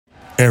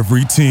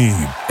Every team,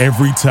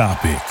 every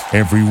topic,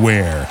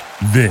 everywhere.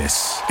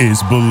 This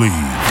is Believe.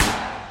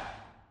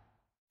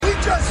 We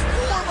just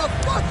form a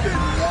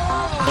fucking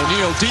wall.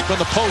 O'Neal deep in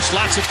the post,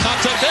 lots of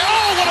contact there.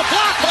 Oh, what a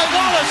block by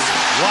Wallace!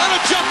 What a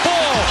jump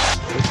ball!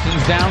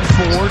 Pistons down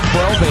 4,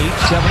 12-8,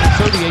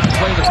 7:38 to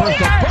play the first.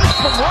 A burst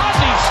from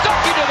Rodney, stuck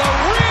into the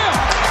rim.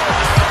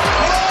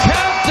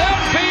 Count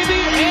that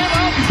baby and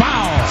a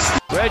foul.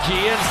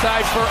 Reggie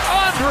inside for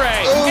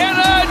Andre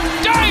and a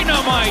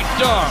dynamite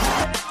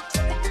dunk.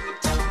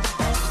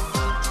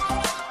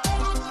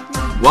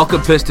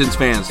 Welcome, Pistons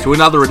fans, to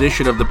another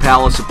edition of the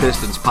Palace of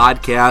Pistons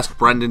podcast.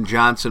 Brendan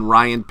Johnson,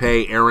 Ryan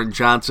Pay, Aaron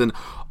Johnson,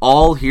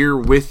 all here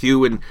with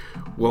you. And,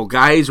 well,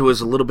 guys, it was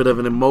a little bit of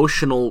an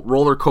emotional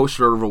roller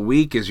coaster of a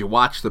week as you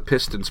watch the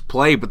Pistons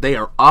play, but they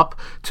are up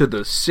to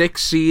the 6th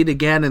seed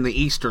again in the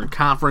Eastern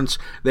Conference.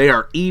 They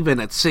are even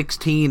at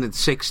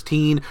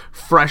 16-16,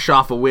 fresh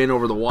off a win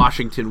over the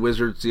Washington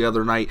Wizards the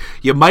other night.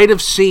 You might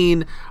have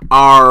seen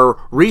our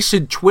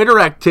recent Twitter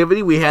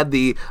activity. We had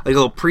the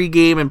little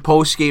pregame and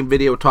postgame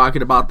video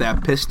talking about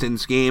that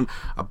Pistons game.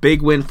 A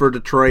big win for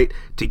Detroit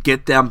to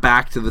get them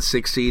back to the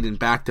 6th seed and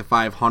back to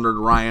 500,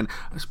 Ryan.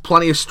 There's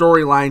plenty of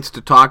storylines to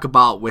talk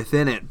about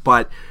within it,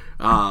 but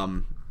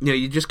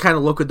you just kind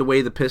of look at the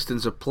way the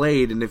Pistons have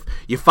played, and if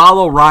you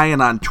follow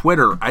Ryan on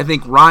Twitter, I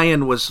think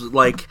Ryan was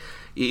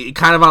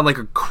kind of on a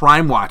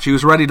crime watch. He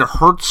was ready to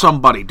hurt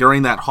somebody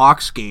during that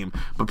Hawks game,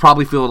 but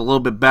probably feeling a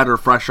little bit better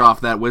fresh off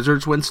that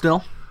Wizards win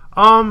still.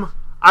 I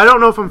don't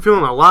know if I'm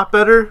feeling a lot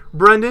better,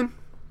 Brendan.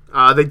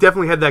 They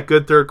definitely had that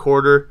good third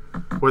quarter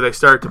where they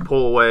started to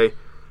pull away.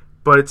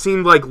 But it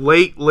seemed like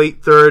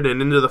late third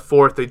and into the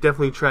fourth, they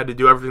definitely tried to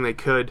do everything they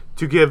could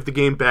to give the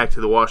game back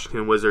to the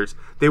Washington Wizards.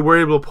 They were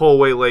able to pull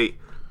away late,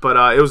 but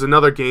it was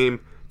another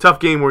tough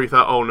game where you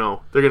thought, oh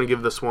no, they're going to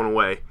give this one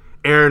away.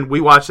 Aaron, we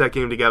watched that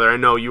game together. I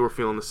know you were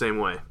feeling the same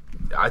way.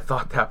 I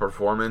thought that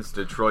performance,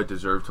 Detroit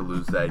deserved to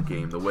lose that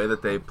game. The way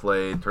that they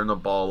played, turned the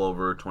ball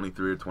over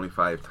 23 or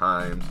 25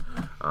 times,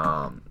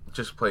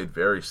 just played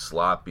very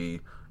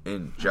sloppy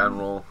in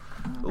general.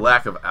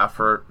 Lack of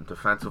effort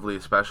defensively,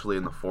 especially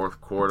in the fourth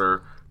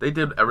quarter. They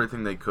did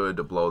everything they could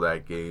to blow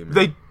that game.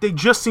 They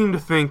just seemed to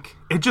think,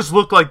 it just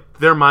looked like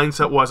their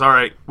mindset was, all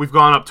right, we've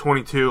gone up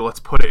 22, let's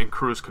put it in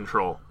cruise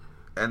control.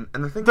 And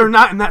the thing they're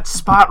not in that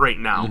spot right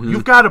now. Mm-hmm.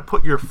 You've got to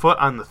put your foot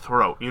on the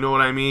throat. You know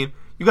what I mean?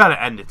 You got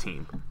to end a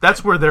team.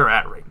 That's where they're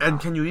at right now. And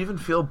can you even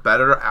feel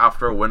better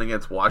after a win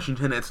against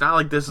Washington? It's not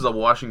like this is a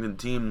Washington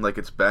team like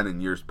it's been in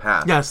years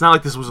past. Yeah, it's not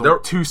like this was a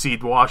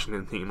 2-seed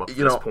Washington team up to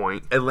this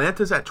point.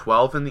 Atlanta's at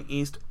 12 in the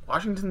East.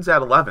 Washington's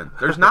at 11.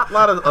 There's not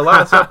a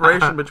lot of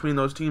separation between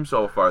those teams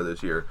so far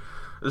this year.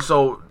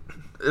 So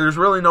there's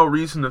really no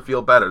reason to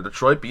feel better.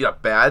 Detroit beat a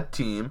bad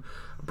team.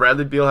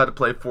 Bradley Beal had to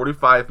play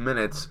 45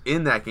 minutes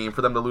in that game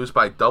for them to lose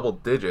by double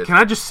digits. Can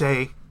I just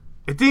say,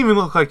 it didn't even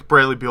look like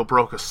Bradley Beal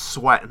broke a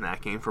sweat in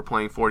that game for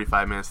playing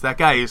 45 minutes. That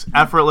guy is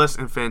effortless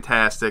and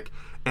fantastic,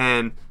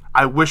 and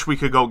I wish we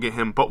could go get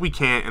him, but we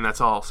can't, and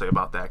that's all I'll say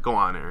about that. Go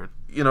on, Aaron.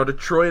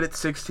 Detroit at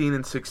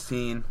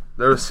 16-16,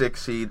 they're a 6th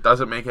seed.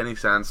 Doesn't make any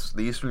sense.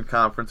 The Eastern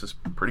Conference is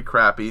pretty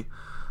crappy.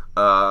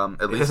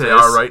 At least they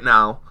are right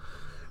now.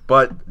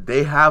 But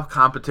they have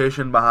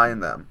competition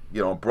behind them.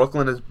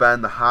 Brooklyn has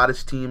been the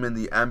hottest team in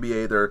the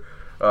NBA. They're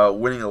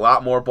winning a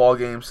lot more ball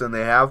games than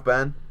they have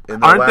been. In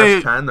the Aren't last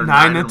they 10, they're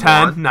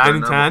 9-10?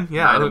 9-10.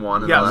 Yeah,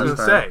 9-1 yeah, I was going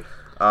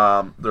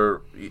to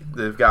say.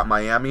 They've got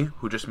Miami,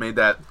 who just made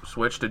that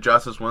switch to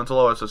Justice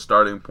Winslow as a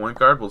starting point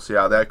guard. We'll see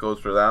how that goes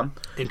for them.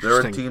 They're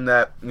a team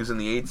that is in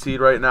the 8th seed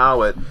right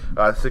now at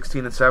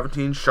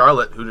 16-17.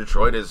 Charlotte, who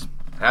Detroit has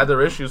had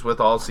their issues with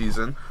all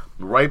season,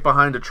 right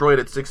behind Detroit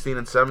at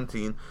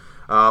 16-17.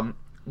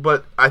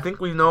 But I think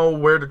we know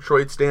where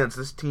Detroit stands.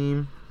 This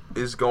team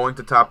is going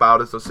to top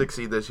out as the 6th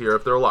seed this year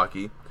if they're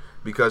lucky,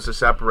 because the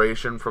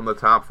separation from the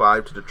top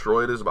 5 to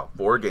Detroit is about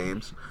 4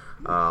 games.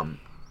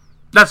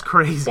 That's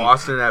crazy.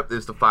 Boston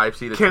is the 5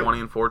 seed at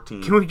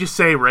 20-14. Can we just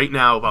say right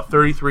now, about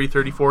 33,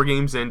 34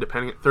 games in,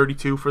 depending at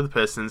 32 for the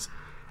Pistons,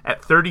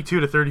 at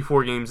 32 to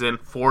 34 games in,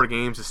 4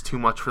 games is too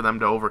much for them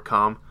to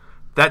overcome.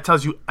 That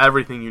tells you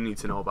everything you need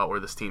to know about where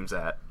this team's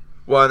at.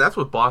 Well, and that's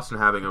with Boston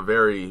having a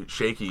very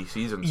shaky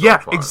season so far.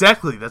 Yeah,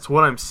 exactly. That's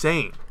what I'm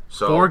saying.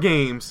 So, 4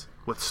 games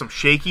with some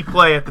shaky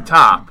play at the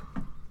top,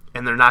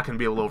 and they're not going to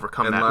be able to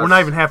overcome that. We're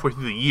not even halfway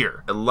through the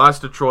year. Unless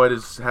Detroit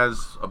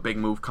has a big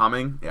move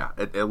coming,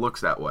 it looks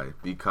that way,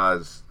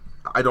 because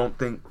I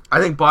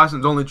think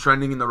Boston's only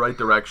trending in the right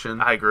direction.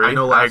 I agree. I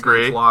know last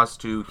night's loss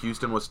to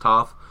Houston was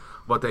tough,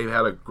 but they've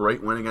had a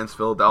great win against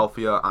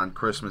Philadelphia on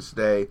Christmas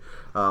Day.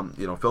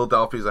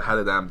 Philadelphia's ahead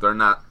of them. They're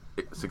not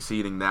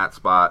succeeding that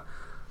spot.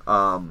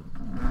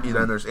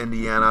 Then there's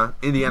Indiana.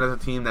 Indiana's a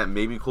team that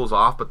maybe cools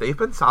off, but they've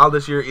been solid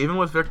this year, even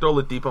with Victor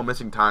Oladipo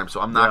missing time, so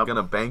I'm not going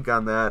to bank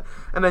on that.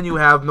 And then you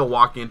have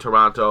Milwaukee and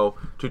Toronto,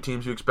 2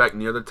 teams you expect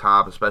near the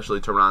top, especially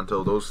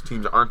Toronto. Those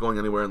teams aren't going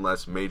anywhere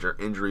unless major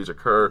injuries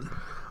occur.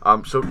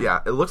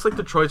 It looks like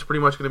Detroit's pretty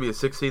much going to be a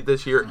 6th seed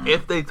this year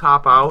if they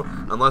top out,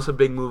 unless a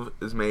big move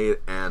is made.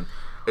 And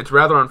it's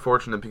rather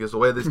unfortunate because the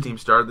way this team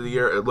started the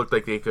year, it looked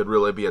like they could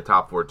really be a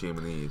top 4 team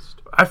in the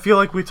East. I feel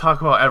like we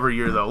talk about every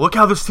year, though. Look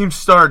how this team's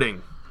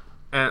starting.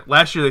 And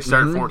last year they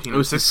started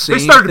 14-6. They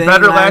started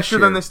better last year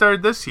than they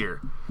started this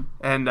year.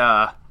 And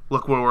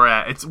look where we're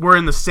at. We're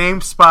in the same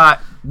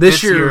spot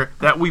this year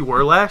that we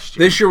were last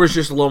year. This year was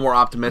just a little more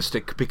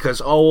optimistic because,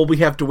 we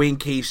have Dwayne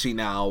Casey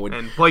now.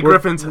 And Blake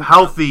Griffin's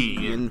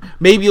healthy. And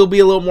maybe he'll be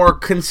a little more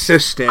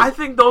consistent. I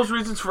think those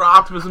reasons for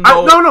optimism,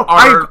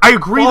 I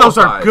agree those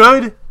are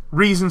good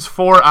reasons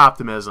for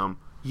optimism.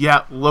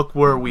 Yet, look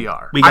where we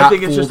are. I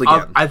think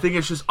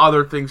it's just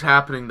other things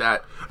happening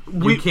that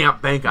you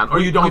can't bank on or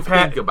you don't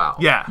think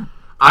about. Yeah.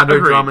 Andre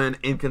Drummond,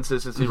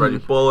 inconsistency, Reggie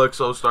Bullock,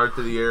 so start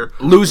to the year.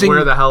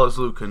 Where the hell is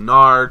Luke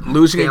Kennard?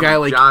 Losing a guy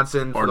like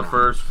Johnson for the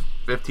first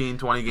 15,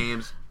 20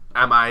 games.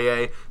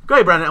 MIA.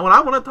 Great, Brendan. When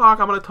I want to talk,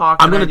 I'm going to talk.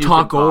 I'm going to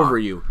talk over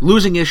you.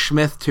 Losing Ish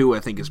Smith, too,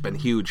 I think has been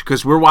huge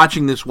because we're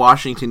watching this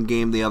Washington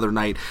game the other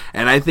night,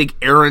 and I think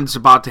Aaron's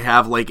about to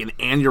have like an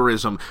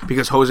aneurysm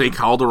because Jose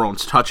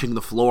Calderon's touching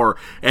the floor.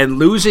 And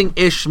losing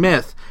Ish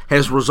Smith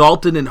has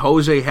resulted in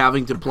Jose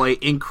having to play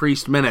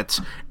increased minutes,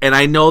 and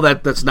I know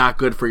that that's not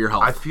good for your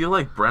health. I feel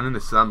like Brendan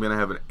is saying I'm going to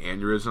have an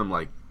aneurysm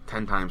like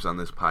 10 times on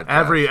this podcast.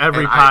 Every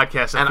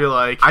podcast, I feel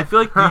like. I feel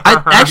like.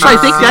 I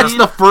think that's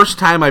the first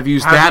time I've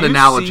used that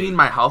analogy. Have you seen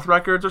my health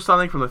records or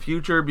something from the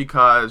future?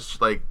 Because,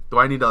 do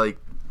I need to,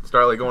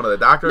 start, going to the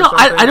doctor or no,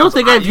 something? I don't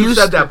think I've used... You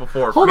said that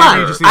before. Hold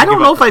on. I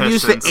don't know if I've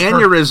used the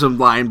aneurysm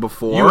line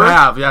before. You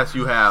have. Yes,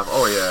 you have.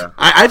 Oh, yeah.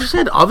 I've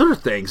said other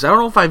things. I don't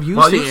know if I've used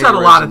the aneurysm line. Well, you've said a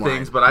lot of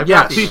things, but I've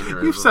got the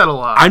aneurysm. You've said a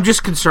lot. I'm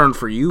just concerned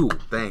for you.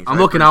 Thanks. I'm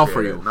looking out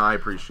for you. No, I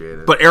appreciate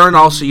it. But Aaron,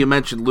 also, you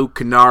mentioned Luke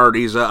Kennard.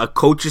 He's a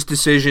coach's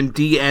decision,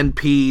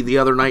 DNP, the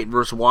other night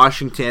versus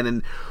Washington,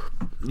 and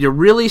you're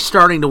really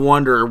starting to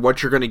wonder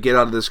what you're going to get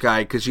out of this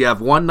guy because you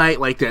have one night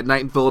like that night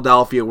in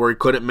Philadelphia where he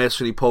couldn't miss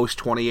and he posts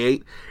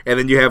 28, and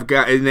then you have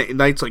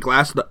nights like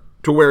last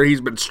to where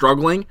he's been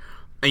struggling,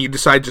 and you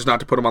decide just not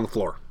to put him on the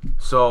floor.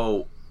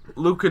 So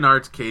Luke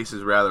Kennard's case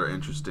is rather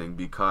interesting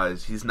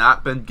because he's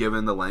not been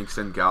given the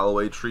Langston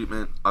Galloway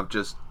treatment of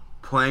just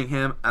playing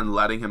him and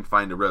letting him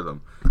find a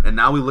rhythm. And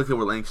now we look at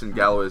where Langston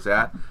Galloway is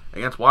at.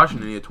 Against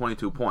Washington, he had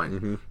 22 points.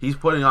 Mm-hmm. He's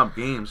putting up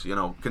games,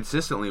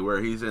 consistently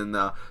where he's in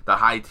the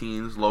high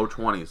teens, low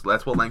 20s.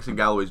 That's what Langston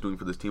Galloway is doing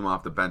for this team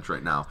off the bench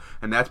right now.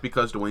 And that's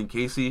because Dwayne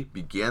Casey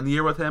began the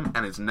year with him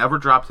and has never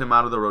dropped him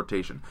out of the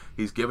rotation.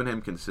 He's given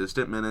him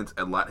consistent minutes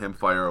and let him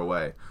fire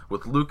away.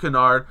 With Luke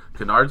Kennard,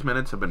 Kennard's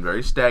minutes have been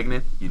very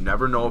stagnant. You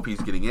never know if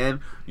he's getting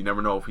in. You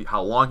never know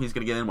how long he's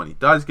going to get in when he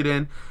does get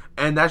in.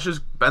 And that's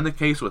just been the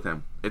case with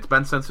him. It's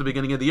been since the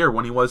beginning of the year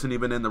when he wasn't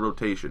even in the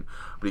rotation.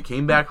 But he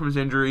came back from his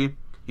injury.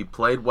 He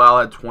played well,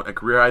 had a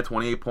career-high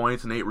 28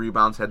 points and 8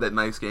 rebounds, had that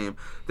nice game.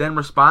 Then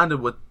responded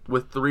with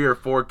 3 or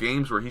 4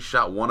 games where he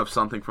shot one of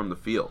something from the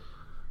field.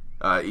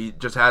 He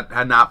just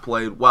had not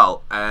played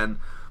well. And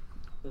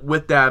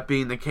with that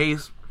being the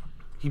case,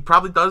 he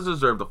probably does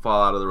deserve to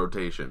fall out of the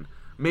rotation.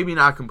 Maybe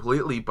not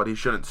completely, but he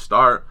shouldn't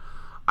start.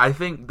 I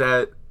think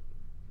that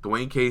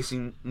Dwayne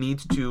Casey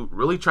needs to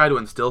really try to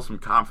instill some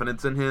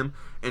confidence in him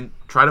and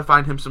try to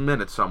find him some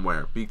minutes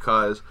somewhere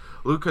because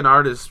Luke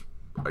Kennard is,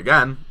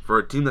 again, for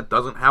a team that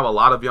doesn't have a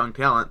lot of young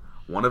talent,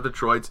 one of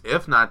Detroit's,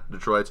 if not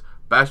Detroit's,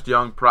 best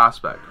young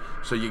prospect.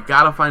 So you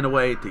got to find a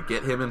way to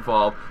get him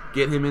involved,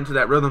 get him into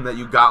that rhythm that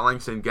you got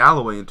Langston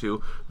Galloway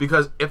into,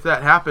 because if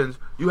that happens,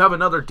 you have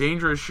another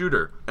dangerous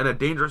shooter and a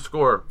dangerous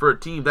scorer for a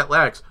team that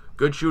lacks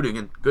good shooting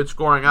and good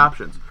scoring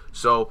options.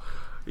 So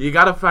you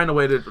got to find a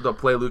way to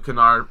play Luke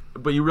Kennard,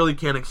 but you really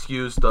can't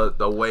excuse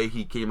the way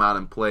he came out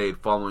and played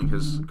following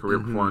his career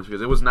performance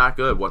because it was not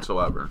good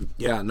whatsoever.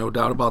 Yeah, no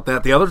doubt about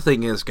that. The other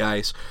thing is,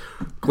 guys,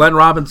 Glenn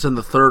Robinson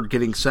III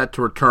getting set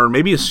to return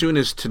maybe as soon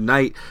as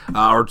tonight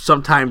or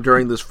sometime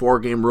during this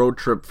 4-game road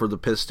trip for the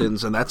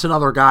Pistons, and that's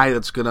another guy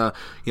that's going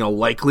to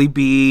likely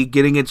be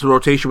getting into the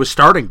rotation with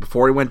starting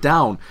before he went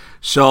down.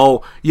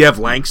 So you have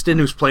Langston,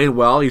 who's playing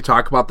well. You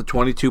talk about the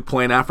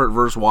 22-point effort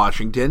versus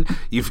Washington.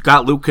 You've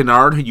got Luke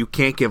Kennard, who you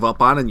can't give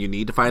up on, and you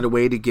need to find a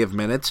way to give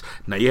minutes.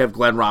 Now you have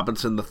Glenn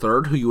Robinson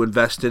III, who you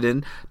invested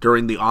in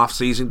during the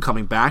offseason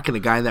coming back, and a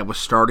guy that was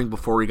starting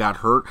before he got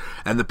hurt.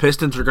 And the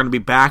Pistons are going to be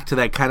back to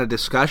that kind of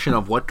discussion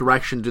of what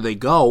direction do they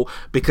go,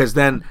 because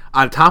then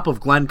on top of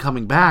Glenn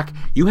coming back,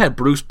 you had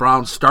Bruce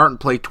Brown start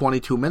and play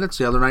 22 minutes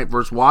the other night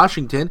versus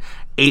Washington,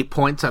 8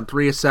 points on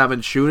 3 of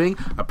 7 shooting,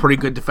 a pretty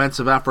good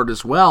defensive effort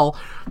as well.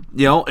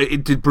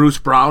 Did Bruce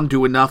Brown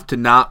do enough to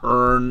not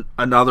earn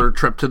another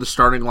trip to the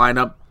starting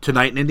lineup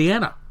tonight in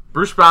Indiana?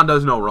 Bruce Brown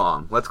does no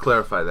wrong. Let's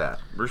clarify that.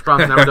 Bruce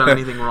Brown's never done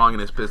anything wrong in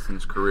his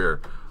Pistons career.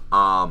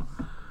 But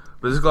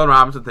this is Glenn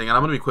Robinson thing, and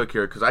I'm going to be quick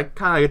here because I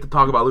kind of get to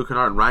talk about Luke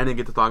Kennard, and Ryan didn't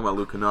get to talk about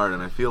Luke Kennard,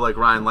 and I feel like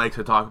Ryan likes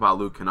to talk about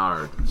Luke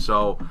Kennard.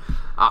 So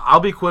I'll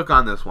be quick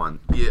on this one.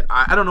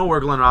 I don't know where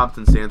Glenn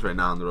Robinson stands right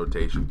now in the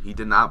rotation. He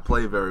did not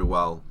play very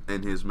well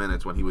in his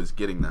minutes when he was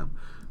getting them.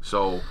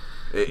 So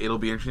it'll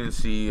be interesting to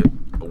see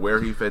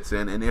where he fits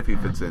in and if he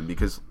fits in,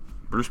 because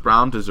Bruce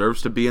Brown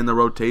deserves to be in the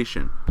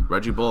rotation.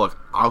 Reggie Bullock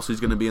also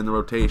is going to be in the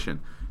rotation.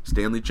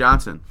 Stanley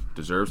Johnson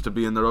deserves to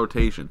be in the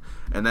rotation.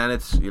 And then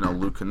it's,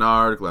 Luke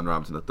Kennard, Glenn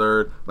Robinson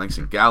III,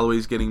 Langston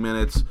Galloway's getting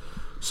minutes.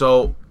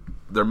 So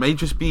there may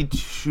just be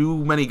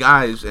too many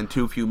guys in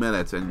too few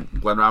minutes, and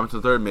Glenn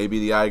Robinson III may be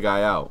the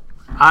guy out.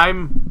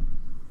 I'm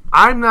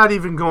not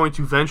even going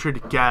to venture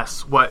to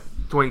guess what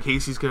Dwayne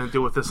Casey's going to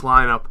do with this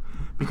lineup,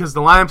 because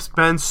the lineup's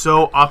been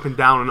so up and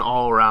down and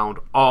all around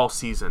all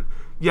season.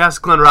 Yes,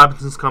 Glenn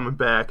Robinson's coming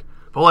back,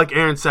 but like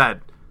Aaron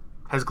said,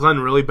 has Glenn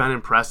really been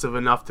impressive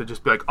enough to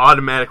just be like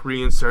automatic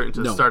reinsert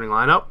into the starting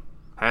lineup?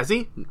 Has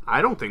he?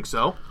 I don't think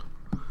so.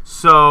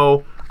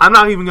 So I'm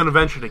not even going to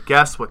venture to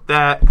guess with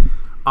that.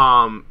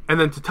 And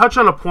then to touch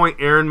on a point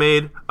Aaron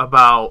made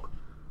about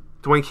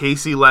Dwayne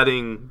Casey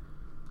letting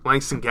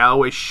Langston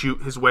Galloway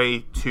shoot his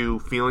way to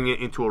feeling it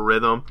into a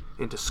rhythm,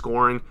 into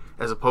scoring,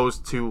 as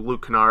opposed to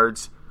Luke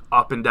Kennard's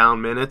up and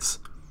down minutes.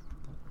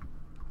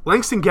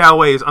 Langston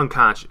Galloway is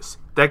unconscious.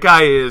 That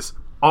guy is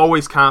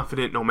always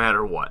confident no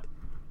matter what.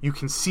 You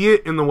can see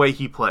it in the way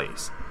he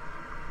plays.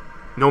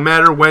 No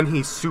matter when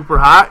he's super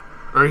hot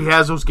or he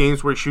has those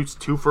games where he shoots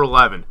 2 for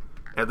 11.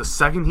 At the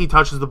second he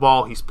touches the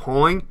ball, he's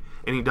pulling,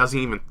 and he doesn't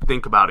even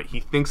think about it. He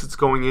thinks it's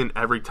going in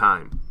every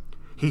time.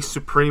 He's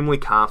supremely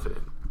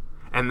confident.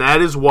 And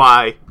that is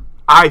why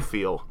I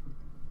feel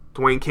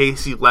Dwayne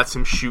Casey lets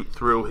him shoot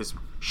through his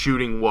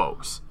shooting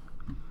woes.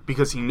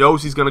 Because he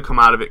knows he's going to come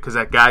out of it, because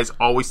that guy's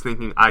always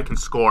thinking, I can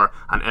score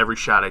on every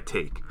shot I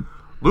take.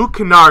 Luke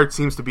Kennard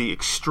seems to be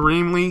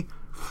extremely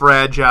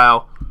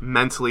fragile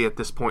mentally at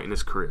this point in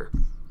his career.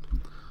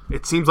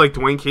 It seems like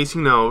Dwayne Casey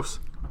knows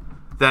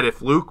that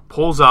if Luke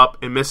pulls up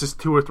and misses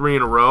 2 or 3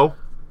 in a row,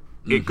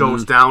 it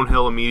goes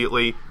downhill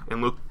immediately,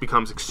 and Luke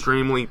becomes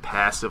extremely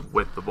passive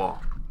with the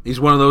ball. He's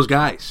one of those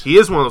guys. He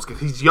is one of those guys.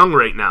 He's young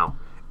right now.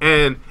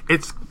 And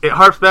it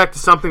harks back to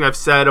something I've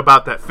said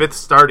about that 5th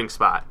starting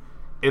spot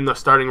in the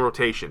starting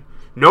rotation.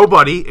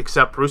 Nobody,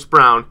 except Bruce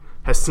Brown,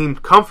 has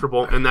seemed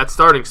comfortable in that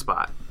starting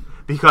spot.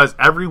 Because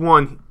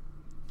everyone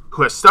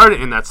who has started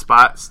in that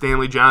spot,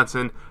 Stanley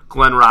Johnson,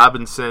 Glenn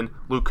Robinson,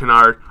 Luke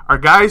Kennard, are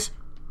guys,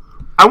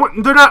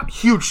 they're not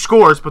huge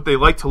scorers, but they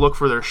like to look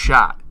for their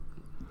shot.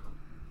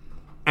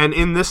 And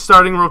in this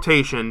starting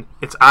rotation,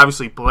 it's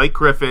obviously Blake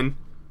Griffin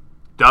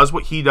does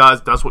what he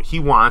does what he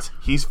wants.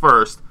 He's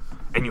first.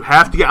 And you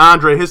have to get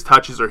Andre his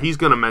touches or he's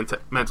going to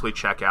mentally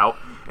check out.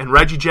 And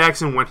Reggie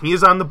Jackson, when he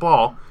is on the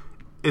ball,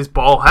 is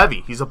ball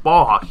heavy. He's a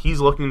ball hawk. He's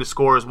looking to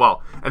score as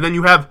well. And then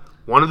you have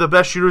one of the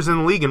best shooters in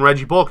the league in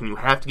Reggie Bullock, and you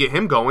have to get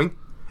him going.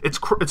 It's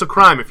a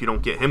crime if you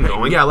don't get him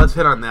going. Yeah, let's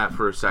hit on that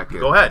for a second.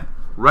 Go ahead.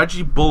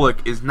 Reggie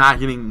Bullock is not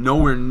getting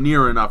nowhere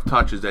near enough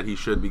touches that he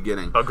should be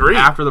getting. Agreed.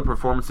 After the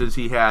performances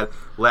he had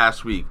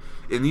last week.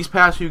 In these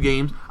past few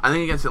games, I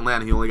think against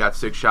Atlanta he only got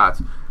 6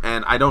 shots.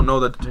 And I don't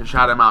know the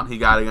shot amount he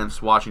got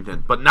against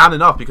Washington. But not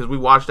enough, because we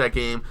watched that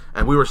game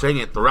and we were saying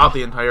it throughout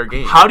the entire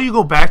game. How do you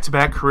go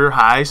back-to-back career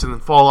highs and then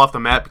fall off the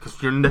mat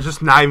because you're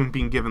just not even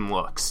being given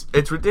looks?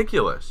 It's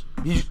ridiculous.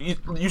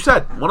 You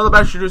said, one of the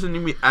best shooters in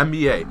the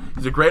NBA.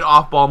 He's a great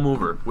off-ball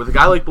mover. With a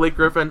guy like Blake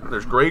Griffin,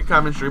 there's great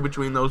chemistry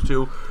between those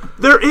two.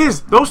 There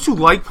is. Those two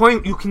like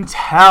playing. You can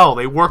tell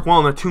they work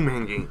well in a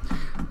 2-man game.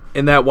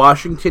 In that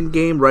Washington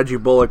game, Reggie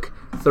Bullock,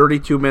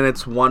 32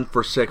 minutes, 1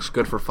 for 6,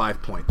 good for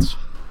 5 points.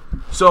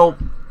 So,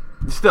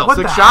 still, What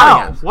 6 the shot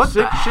hell? attempts. What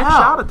the Six hell?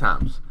 shot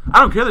attempts. I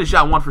don't care that he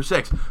shot 1 for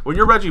 6. When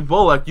you're Reggie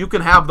Bullock, you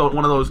can have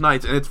one of those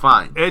nights and it's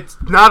fine. It's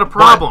not a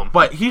problem.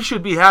 But he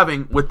should be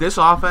having, with this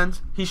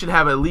offense, he should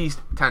have at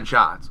least 10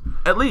 shots.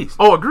 At least.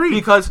 Oh, agreed.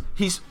 Because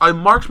he's a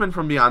marksman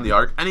from beyond the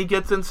arc, and he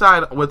gets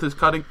inside with his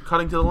cutting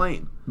to the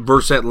lane.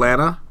 Versus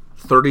Atlanta,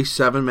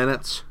 37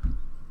 minutes,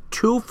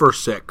 2 for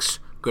 6,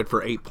 good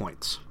for 8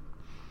 points.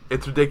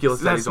 It's ridiculous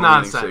that That's he's only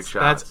nonsense. getting 6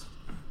 shots. That's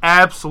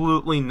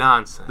absolutely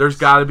nonsense. There's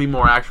got to be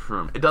more action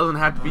from him. It doesn't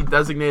have to be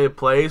designated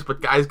plays,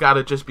 but guys got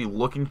to just be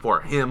looking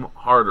for him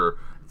harder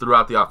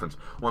throughout the offense.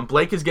 When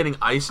Blake is getting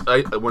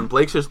when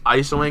Blake's just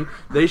isoing,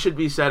 they should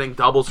be setting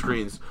double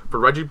screens for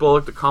Reggie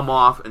Bullock to come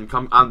off and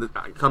come on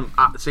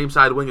the same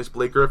side wing as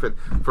Blake Griffin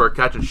for a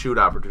catch and shoot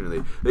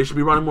opportunity. They should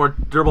be running more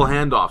dribble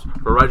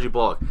handoffs for Reggie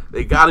Bullock.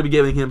 They got to be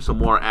giving him some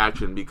more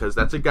action because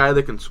that's a guy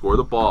that can score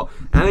the ball.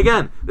 And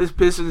again, this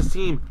Pistons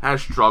team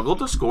has struggled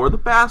to score the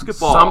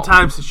basketball.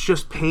 Sometimes it's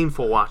just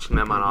painful watching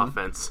them on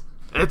offense.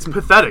 It's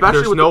pathetic.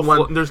 Especially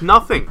There's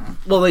nothing.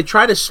 Well, they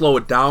try to slow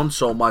it down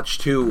so much,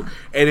 too,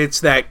 and it's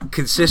that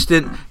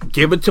consistent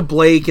give it to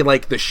Blake in,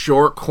 like, the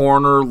short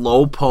corner,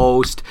 low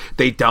post.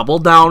 They double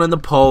down in the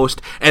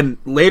post, and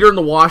later in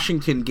the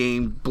Washington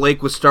game,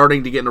 Blake was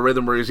starting to get in a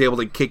rhythm where he was able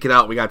to kick it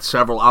out. We got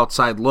several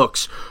outside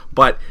looks,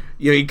 but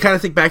you kind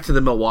of think back to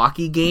the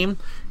Milwaukee game.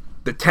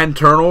 the 10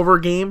 turnover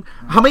game,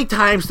 how many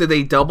times did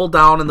they double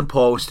down in the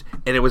post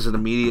and it was an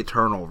immediate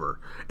turnover?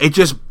 It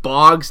just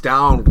bogs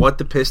down what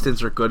the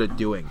Pistons are good at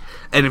doing.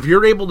 And if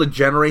you're able to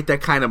generate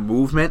that kind of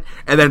movement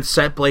and then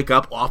set Blake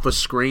up off a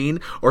screen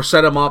or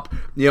set him up,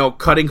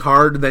 cutting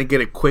hard and then get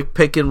a quick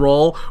pick and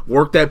roll,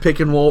 work that pick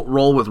and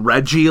roll with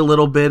Reggie a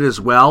little bit as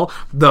well,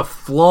 the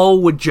flow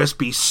would just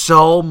be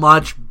so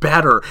much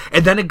better.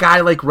 And then a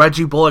guy like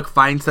Reggie Bullock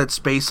finds that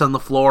space on the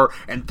floor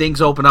and things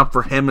open up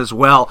for him as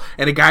well.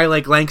 And a guy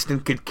like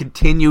Langston could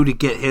continue to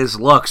get his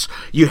looks.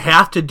 You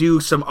have to do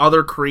some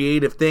other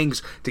creative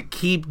things to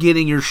keep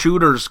getting your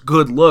shooters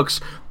good looks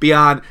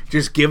beyond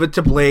just give it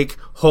to Blake,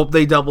 hope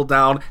they double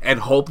down, and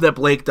hope that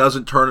Blake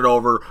doesn't turn it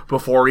over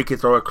before he can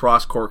throw a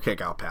cross-court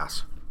kick-out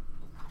pass.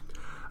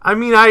 I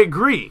mean, I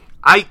agree.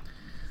 I'm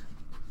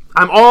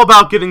all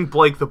about getting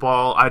Blake the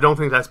ball. I don't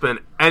think that's been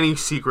any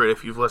secret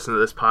if you've listened to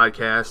this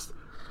podcast.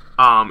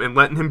 And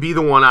letting him be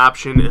the one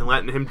option and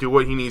letting him do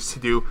what he needs to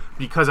do,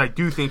 because I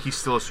do think he's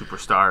still a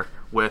superstar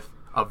with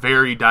a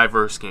very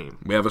diverse game.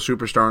 We have a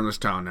superstar in this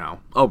town now.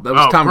 Oh, that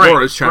was Tom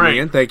Gores chiming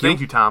in. Thank you. Thank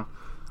you, Tom.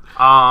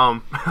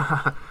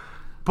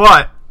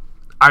 But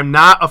I'm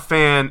not a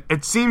fan.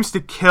 It seems to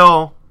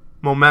kill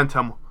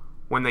momentum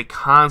when they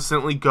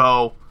constantly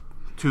go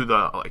to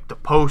the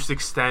post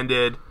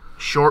extended,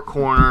 short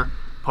corner,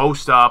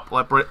 post up,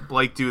 let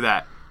Blake do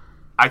that.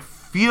 I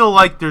feel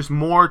like there's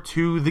more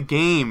to the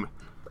game.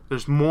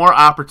 There's more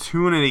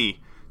opportunity,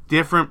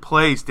 different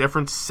plays,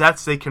 different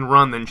sets they can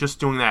run than just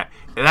doing that.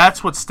 And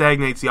that's what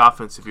stagnates the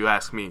offense, if you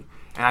ask me.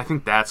 And I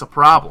think that's a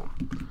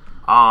problem.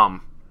 I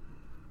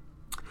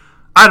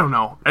don't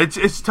know.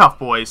 It's tough,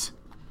 boys.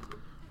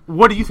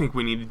 What do you think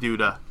we need to do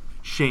to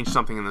change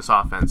something in this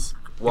offense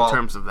in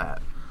terms of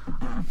that?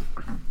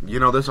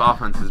 This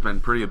offense has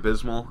been pretty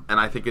abysmal, and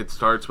I think it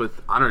starts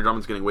with Andre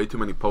Drummond's getting way too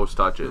many post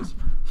touches.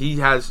 He's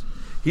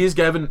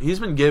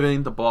been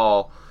giving the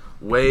ball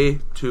way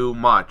too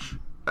much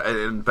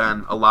and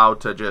been allowed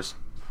to just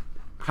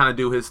kind of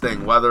do his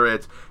thing, whether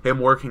it's him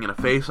working in a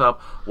face-up,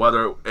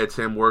 whether it's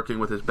him working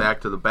with his back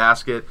to the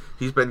basket.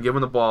 He's been giving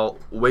the ball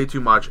way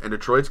too much, and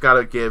Detroit's got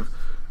to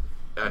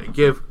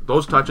give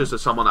those touches to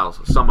someone else,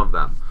 some of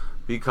them.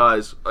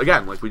 Because,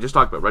 again, like we just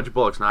talked about, Reggie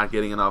Bullock's not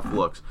getting enough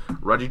looks.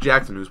 Reggie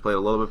Jackson, who's played a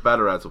little bit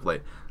better as of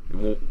late,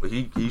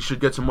 he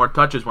should get some more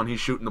touches when he's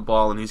shooting the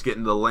ball and he's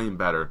getting to the lane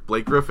better.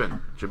 Blake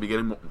Griffin should be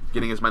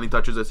getting as many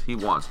touches as he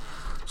wants.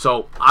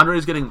 So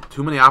Andre's getting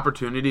too many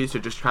opportunities to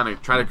just try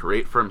to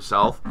create for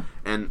himself,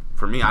 and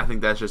for me, I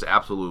think that's just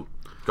absolute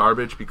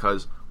garbage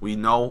because we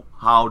know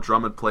how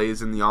Drummond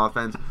plays in the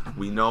offense.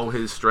 We know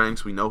his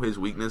strengths, we know his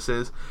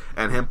weaknesses,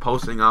 and him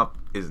posting up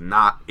is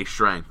not a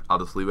strength. I'll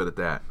just leave it at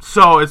that.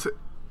 So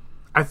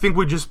I think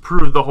we just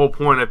proved the whole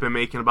point I've been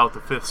making about the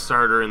fifth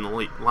starter in the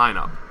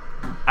lineup.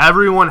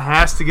 Everyone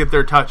has to get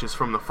their touches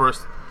from the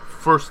first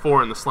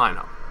four in this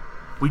lineup.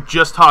 We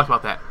just talked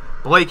about that.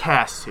 Blake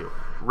has to.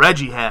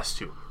 Reggie has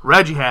to.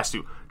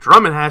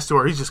 Drummond has to,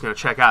 or he's just going to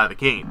check out of the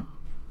game.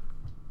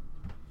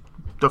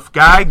 The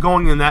guy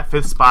going in that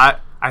fifth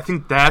spot, I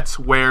think that's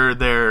where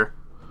their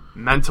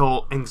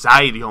mental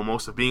anxiety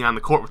almost of being on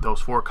the court with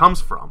those four comes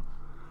from.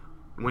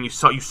 When you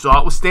saw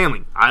it with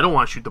Stanley. I don't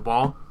want to shoot the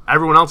ball.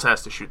 Everyone else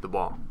has to shoot the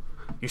ball.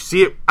 You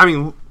see it. I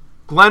mean,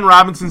 Glenn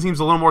Robinson seems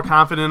a little more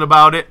confident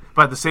about it,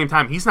 but at the same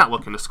time, he's not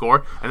looking to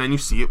score. And then you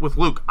see it with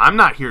Luke. I'm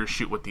not here to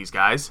shoot with these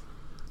guys.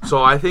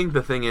 So I think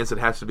the thing is it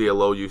has to be a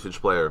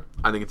low-usage player.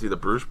 I think it's either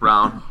Bruce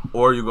Brown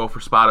or you go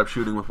for spot-up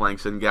shooting with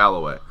Langston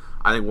Galloway.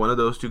 I think one of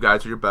those two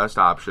guys are your best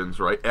options,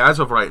 right? As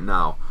of right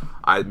now.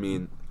 I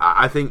mean,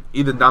 I think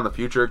even down the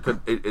future,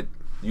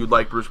 you'd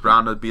like Bruce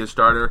Brown to be a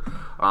starter.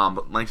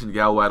 But Langston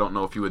Galloway, I don't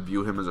know if you would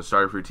view him as a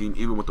starter for your team,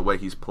 even with the way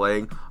he's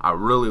playing. I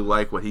really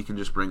like what he can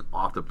just bring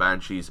off the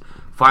bench.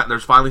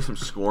 There's finally some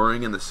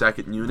scoring in the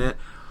second unit.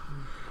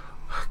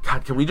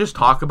 God, can we just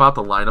talk about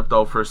the lineup,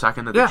 though, for a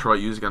second that Detroit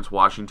used against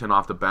Washington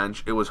off the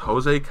bench? It was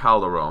Jose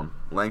Calderon,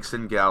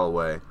 Langston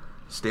Galloway,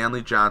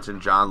 Stanley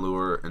Johnson, John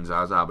Lure, and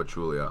Zaza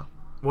Pachulia.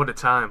 What a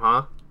time,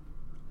 huh?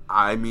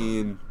 I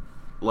mean,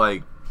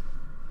 like,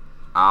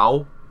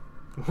 ow.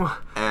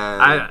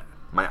 And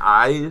my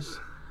eyes.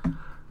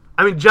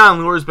 I mean, John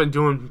Lure's been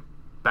doing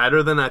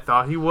better than I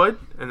thought he would,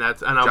 and I'm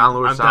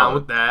down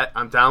with that.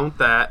 I'm down with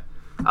that.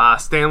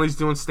 Stanley's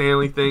doing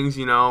Stanley things,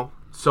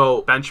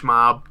 So bench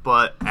mob,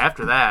 but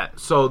after that,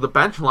 so the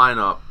bench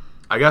lineup,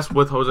 I guess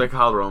with Jose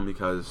Calderon,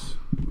 because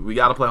we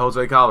got to play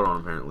Jose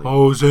Calderon apparently.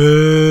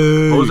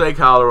 Jose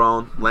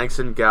Calderon,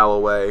 Langston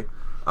Galloway,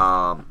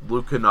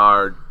 Luke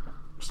Kennard,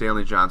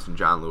 Stanley Johnson,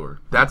 John Lure.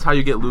 That's how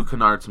you get Luke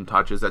Kennard some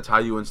touches. That's how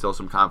you instill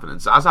some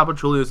confidence. Zaza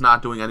Pachulia is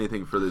not doing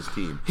anything for this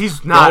team.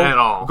 He's not at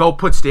all. Go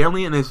put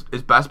Stanley in his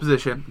best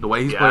position, the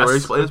way he's playing, where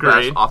he's playing his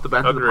best, off the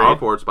bench in the power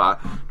forward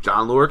spot.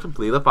 John Lure can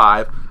play the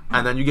 5,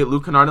 and then you get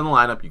Luke Kennard in the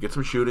lineup, you get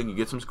some shooting, you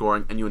get some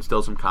scoring, and you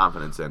instill some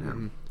confidence in him.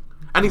 Mm-hmm.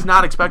 And he's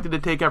not expected to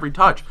take every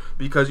touch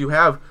because you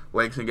have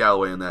Langston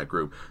Galloway in that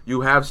group.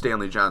 You have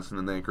Stanley Johnson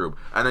in that group.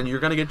 And then you're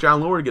going to get John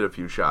Lure to get a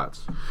few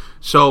shots.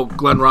 So,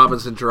 Glenn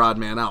Robinson, Gerard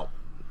man out.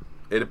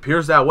 It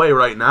appears that way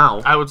right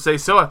now. I would say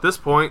so at this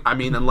point. I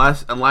mean,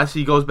 unless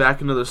he goes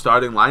back into the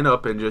starting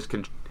lineup and just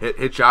can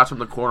hit shots from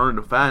the corner and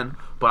defend.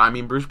 But, I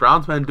mean, Bruce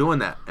Brown's been doing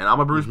that. And I'm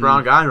a Bruce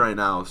Brown guy right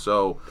now,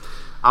 so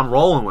I'm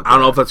rolling with that. I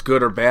don't know if that's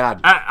good or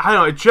bad. I don't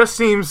know. It just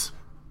seems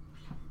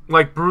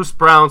like Bruce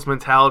Brown's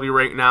mentality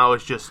right now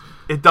is just,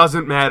 it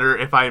doesn't matter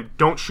if I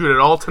don't shoot at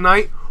all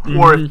tonight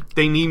or if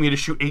they need me to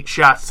shoot 8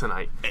 shots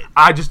tonight.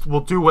 I just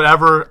will do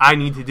whatever I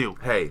need to do.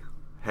 Hey,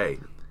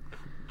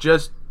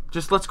 just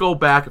let's go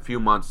back a few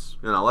months.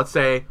 Let's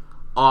say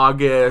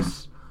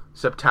August,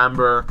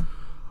 September.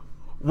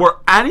 Were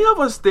any of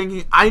us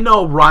thinking? I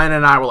know Ryan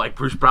and I were like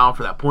Bruce Brown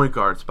for that point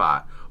guard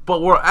spot,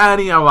 but were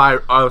any of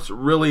us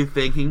really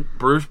thinking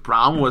Bruce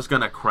Brown was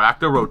going to crack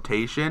the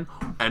rotation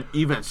and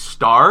even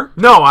start?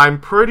 No, I'm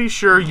pretty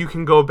sure you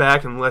can go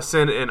back and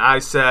listen. And I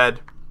said,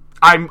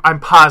 I'm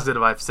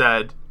positive I've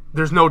said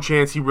there's no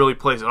chance he really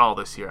plays at all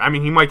this year. I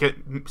mean, he might get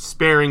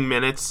sparing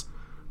minutes,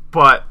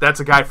 but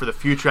that's a guy for the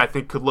future I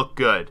think could look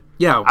good.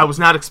 Yeah. I was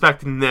not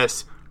expecting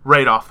this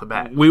right off the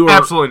bat.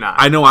 Absolutely not.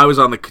 I know I was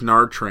on the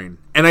Kennard train.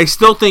 And I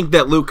still think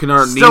that Luke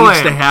Kennard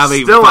needs to have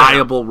a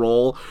viable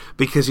role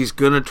because he's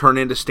going to turn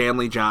into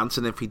Stanley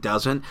Johnson if he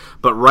doesn't.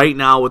 But right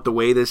now, with the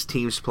way this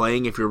team's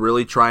playing, if you're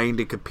really trying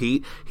to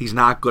compete, he's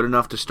not good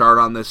enough to start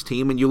on this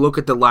team. And you look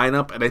at the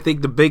lineup, and I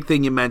think the big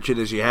thing you mentioned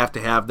is you have to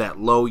have that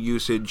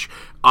low-usage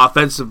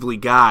offensively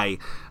guy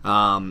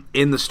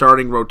in the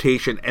starting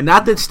rotation. And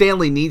not that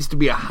Stanley needs to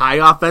be a high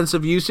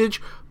offensive usage,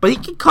 but he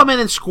can come in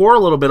and score a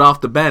little bit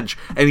off the bench,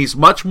 and he's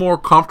much more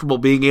comfortable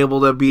being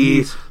able to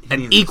be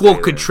an equal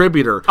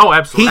contributor. Oh,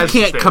 absolutely. He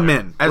can't come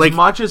in. As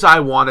much as I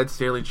wanted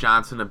Stanley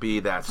Johnson to be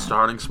that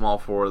starting small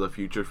forward of the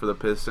future for the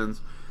Pistons,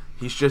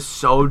 he's just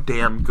so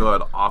damn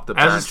good off the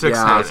bench.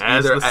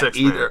 As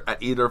a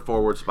at either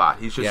forward spot.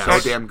 He's just so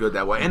damn good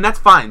that way. And that's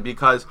fine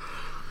because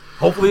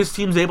hopefully his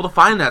team's able to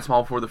find that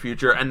small forward of the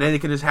future, and then he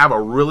can just have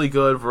a really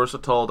good,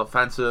 versatile,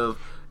 defensive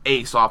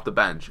ace off the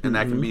bench, and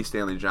that can be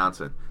Stanley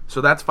Johnson.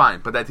 So that's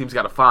fine, but that team's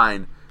got to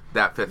find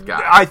that fifth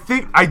guy.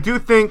 I do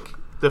think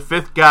the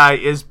fifth guy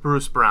is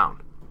Bruce Brown.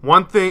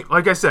 One thing,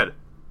 like I said,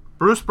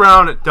 Bruce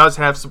Brown does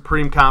have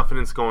supreme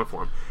confidence going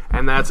for him,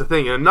 and that's the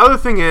thing. And another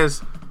thing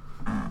is,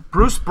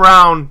 Bruce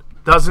Brown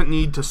doesn't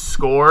need to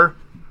score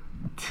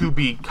to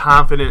be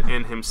confident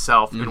in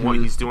himself and what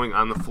he's doing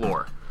on the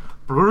floor.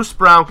 Bruce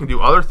Brown can do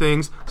other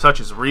things, such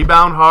as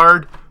rebound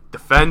hard,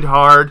 defend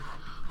hard.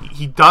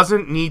 He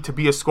doesn't need to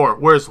be a scorer.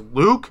 Whereas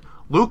Luke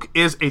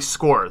is a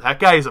scorer. That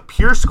guy is a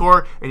pure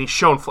scorer, and he's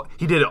shown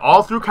he did it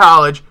all through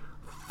college.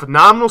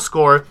 Phenomenal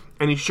scorer,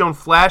 and he's shown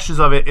flashes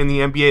of it in the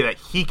NBA that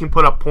he can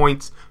put up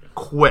points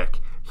quick.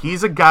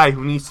 He's a guy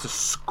who needs to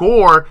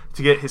score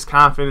to get his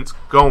confidence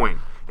going,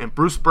 and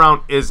Bruce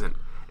Brown isn't.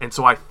 And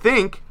so I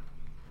think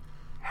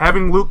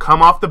having Luke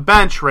come off the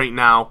bench right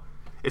now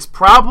is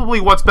probably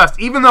what's best,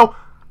 even though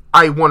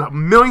I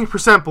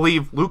 1,000,000%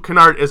 believe Luke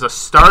Kennard is a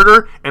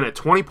starter and a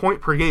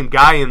 20-point-per-game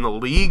guy in the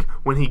league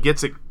when he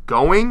gets it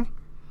going.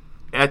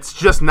 It's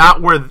just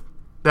not where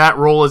that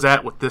role is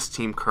at with this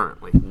team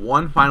currently.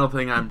 One final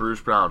thing on Bruce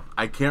Brown.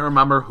 I can't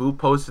remember who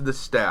posted the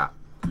stat,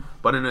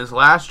 but in his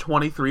last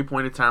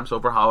 23-point attempts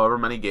over however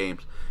many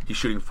games, he's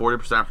shooting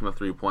 40% from the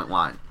three-point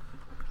line.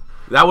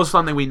 That was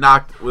something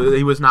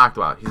he was knocked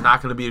about. He's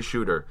not going to be a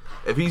shooter.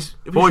 If he's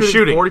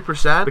shooting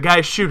 40%, the guy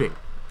is shooting.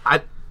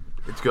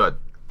 It's good.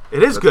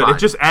 It is good. Fine. It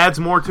just adds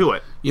more to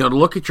it. To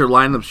look at your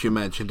lineups you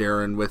mentioned,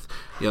 Aaron, with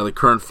the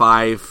current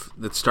 5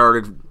 that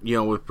started,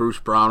 with Bruce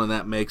Brown in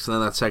that mix, and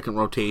then that second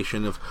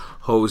rotation of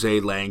Jose,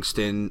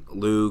 Langston,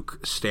 Luke,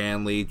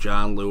 Stanley,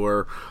 John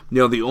Lure.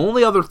 The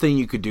only other thing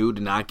you could do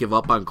to not give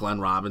up on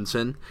Glenn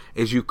Robinson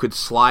is you could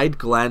slide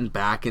Glenn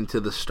back into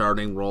the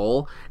starting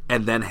role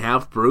and then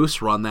have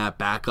Bruce run that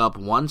backup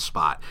 1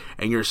 spot.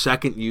 And your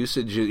second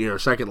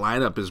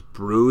lineup is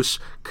Bruce,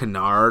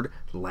 Kennard,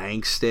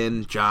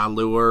 Langston, John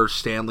Lure,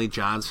 Stanley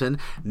Johnson.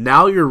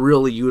 Now you're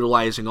really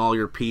utilizing all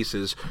your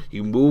pieces.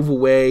 You move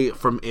away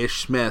from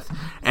Ish Smith,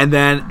 and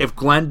then if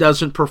Glenn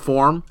doesn't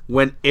perform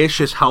when Ish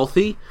is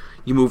healthy,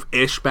 you move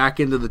Ish back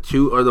into the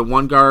 2 or the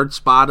 1 guard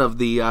spot of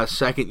the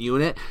second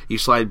unit. You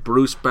slide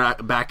Bruce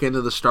back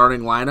into the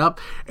starting lineup,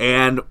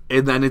 and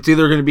then it's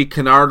either going to be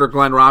Kennard or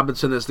Glenn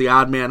Robinson as the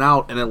odd man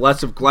out. And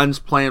unless if Glenn's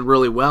playing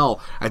really well,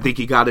 I think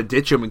you got to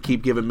ditch him and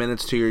keep giving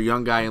minutes to your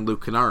young guy in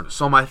Luke Kennard.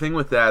 So my thing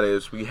with that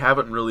is we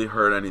haven't really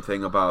heard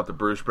anything about the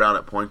Bruce Brown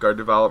at point guard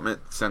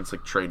development since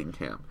training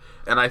camp,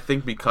 and I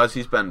think because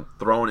he's been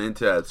thrown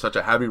into such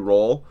a heavy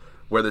role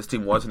where this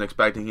team wasn't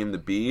expecting him to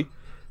be,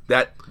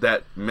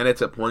 that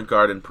minutes at point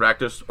guard in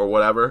practice or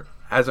whatever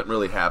hasn't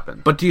really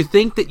happened. But do you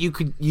think that you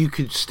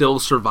could still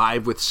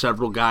survive with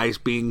several guys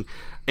being,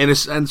 in a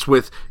sense,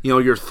 with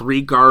your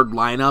 3 guard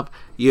lineup?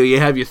 You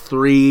have your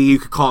 3, you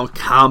could call them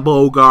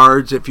combo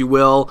guards, if you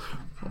will.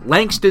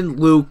 Langston,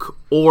 Luke,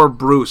 or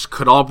Bruce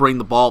could all bring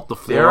the ball up the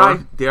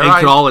floor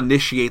could all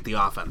initiate the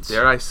offense.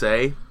 Dare I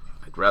say,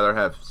 I'd rather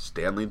have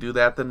Stanley do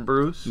that than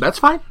Bruce. That's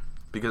fine.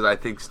 because I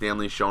think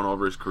Stanley's shown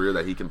over his career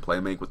that he can play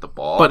make with the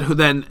ball. But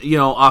then,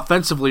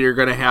 offensively, you're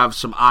going to have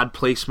some odd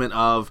placement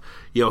of,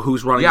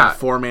 who's running a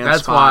four-man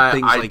spot,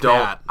 things like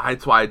that.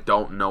 That's why I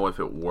don't know if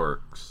it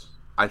works.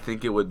 I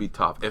think it would be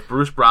tough. If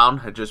Bruce Brown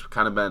had just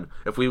kind of been,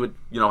 if we would,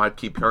 had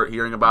keep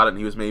hearing about it, and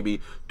he was maybe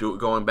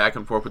going back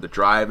and forth with the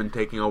drive and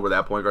taking over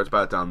that point guard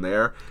spot down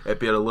there, it'd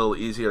be a little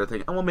easier to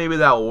think, well, maybe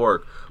that will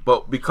work.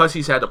 But because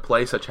he's had to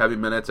play such heavy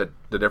minutes at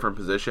the different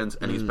positions,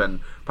 and he's been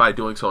probably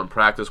doing so in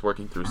practice,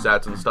 working through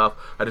sets and stuff,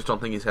 I just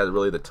don't think he's had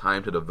really the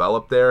time to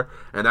develop there,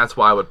 and that's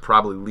why I would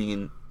probably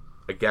lean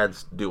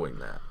against doing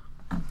that.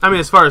 I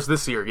mean, as far as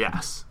this year,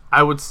 yes,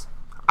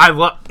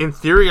 in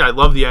theory, I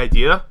love the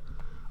idea.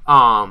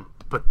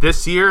 But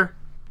this year,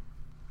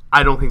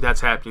 I don't think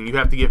that's happening. You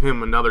have to give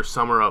him another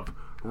summer of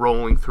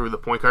rolling through the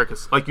point guard.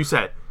 Because, like you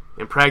said,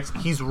 in practice,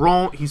 he's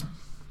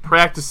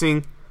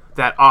practicing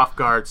that off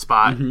guard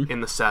spot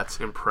in the sets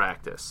in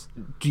practice.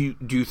 Do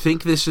you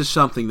think this is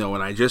something, though,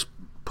 and I just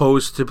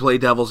posed to play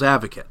devil's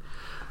advocate?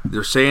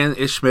 They're saying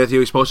Ish Smith,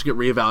 he's supposed to get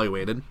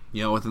reevaluated,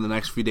 within the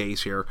next few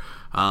days here,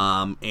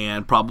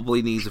 and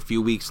probably needs a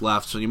few weeks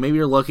left. So maybe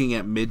you're looking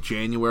at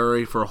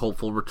mid-January for a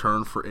hopeful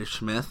return for Ish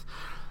Smith.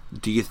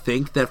 Do you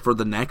think that for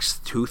the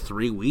next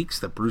 2-3 weeks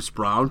that Bruce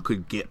Brown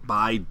could get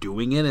by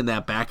doing it in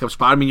that backup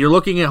spot? I mean, you're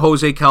looking at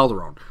Jose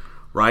Calderon,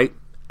 right?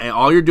 And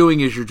all you're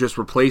doing is you're just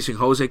replacing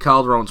Jose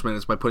Calderon's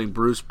minutes by putting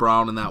Bruce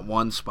Brown in that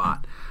one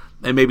spot.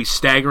 And maybe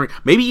staggering,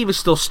 maybe even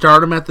still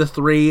start him at the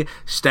 3,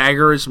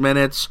 stagger his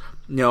minutes,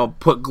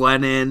 put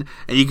Glenn in,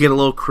 and you get a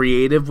little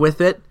creative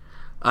with it.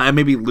 And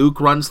maybe Luke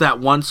runs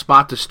that one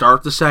spot to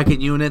start the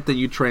second unit, then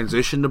you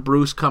transition to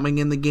Bruce coming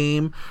in the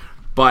game.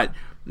 But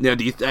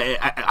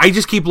I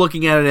just keep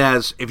looking at it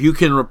as if you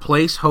can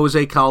replace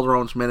Jose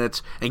Calderon's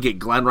minutes and get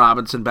Glenn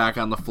Robinson back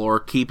on the floor,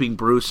 keeping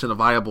Bruce in a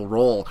viable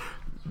role,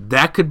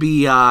 that could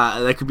be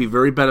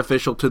very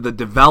beneficial to the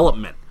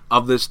development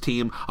of this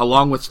team,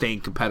 along with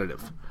staying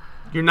competitive.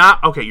 You're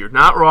not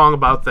wrong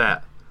about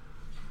that.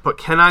 But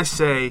can I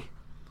say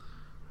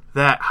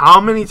that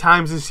how many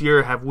times this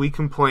year have we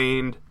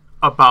complained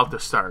about the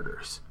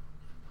starters?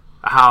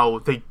 How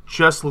they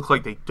just look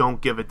like they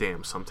don't give a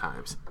damn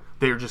sometimes.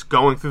 They're just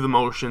going through the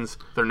motions.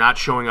 They're not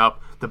showing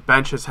up. The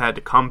bench has had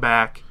to come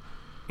back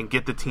and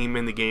get the team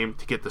in the game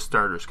to get the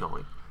starters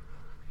going.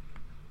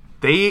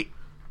 The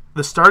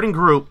starting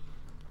group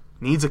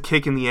needs a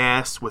kick in the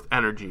ass with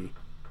energy,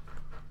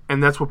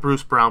 and that's what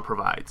Bruce Brown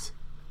provides.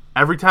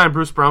 Every time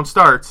Bruce Brown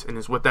starts and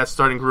is with that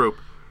starting group,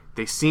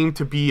 they seem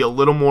to be a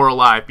little more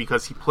alive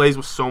because he plays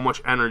with so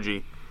much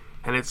energy,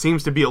 and it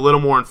seems to be a little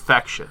more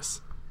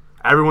infectious.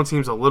 Everyone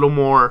seems a little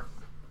more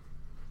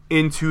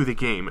into the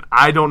game, and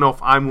I don't know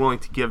if I'm willing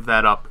to give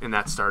that up in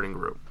that starting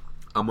group.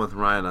 I'm with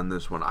Ryan on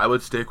this one. I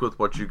would stick with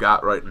what you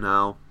got right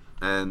now,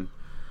 and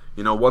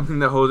one thing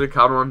that Jose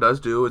Calderon does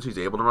do is he's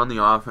able to run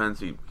the offense.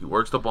 He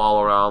works the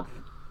ball around,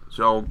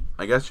 so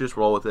I guess just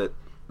roll with it.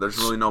 There's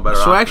really no better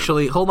option.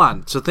 Actually, hold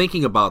on. So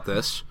thinking about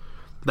this,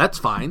 that's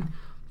fine.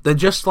 Then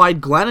just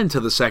slide Glenn into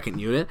the second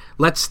unit.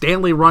 Let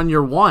Stanley run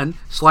your 1.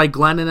 Slide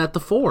Glenn in at the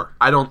 4.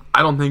 I don't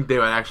think they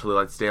would actually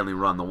let Stanley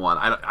run the 1.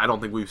 I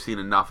don't think we've seen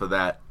enough of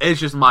that. It's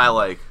just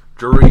my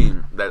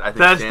dream that I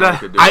think Stanley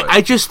could do it.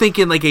 I just think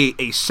in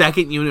a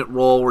second unit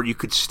role where you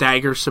could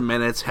stagger some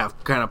minutes,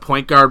 have kind of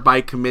point guard by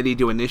committee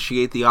to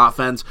initiate the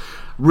offense.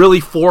 Really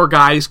 3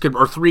 guys could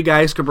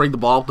bring the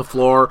ball up the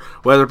floor,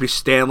 whether it be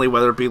Stanley,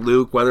 whether it be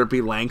Luke, whether it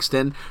be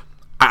Langston.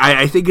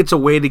 I think it's a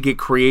way to get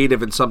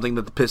creative and something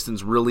that the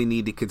Pistons really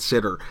need to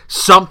consider.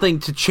 Something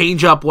to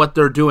change up what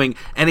they're doing.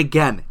 And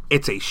again,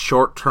 it's a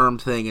short-term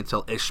thing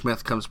until Ish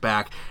Smith comes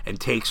back and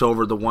takes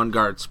over the 1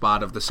 guard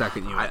spot of the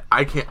second unit.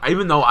 I can't,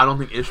 even though I don't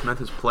think Ish Smith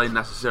has played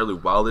necessarily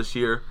well this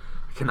year,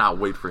 I cannot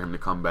wait for him to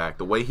come back.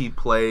 The way he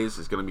plays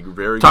is going to be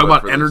very Talk good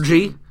about for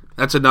energy.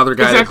 That's another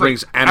guy that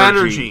brings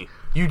energy.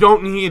 You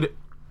don't need...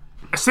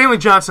 Stanley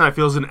Johnson, I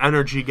feel, is an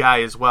energy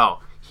guy as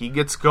well. He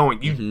gets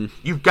going.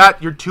 You've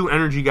got your 2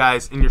 energy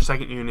guys in your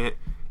second unit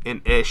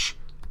in Ish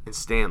and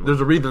Stanley. There's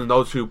a reason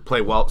those 2 play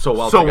so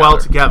well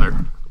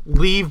together.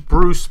 Leave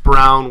Bruce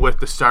Brown with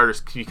the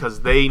starters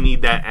because they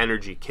need that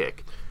energy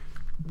kick.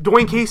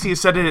 Dwayne Casey has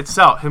said it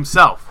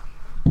himself.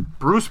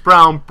 Bruce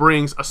Brown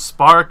brings a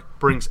spark,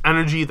 brings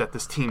energy that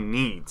this team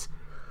needs.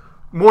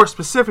 More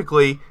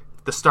specifically,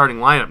 the starting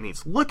lineup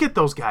needs. Look at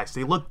those guys.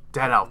 They look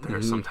dead out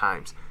there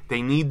sometimes.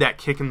 They need that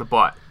kick in the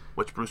butt,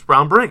 which Bruce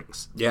Brown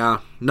brings. Yeah,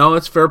 no,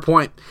 it's a fair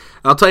point.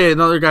 I'll tell you,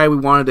 another guy we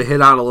wanted to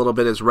hit on a little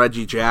bit is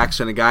Reggie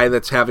Jackson, a guy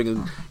that's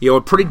having a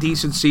pretty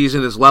decent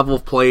season. His level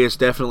of play has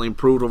definitely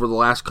improved over the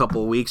last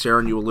couple of weeks.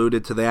 Aaron, you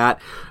alluded to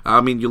that.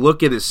 I mean, you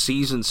look at his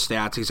season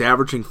stats. He's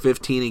averaging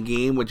 15 a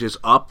game, which is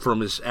up from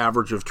his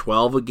average of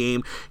 12 a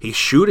game. He's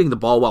shooting the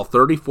ball well,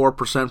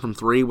 34% from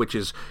 3, which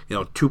is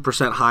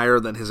 2% higher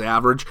than his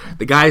average.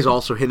 The guy's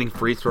also hitting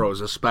free throws,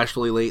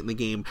 especially late in the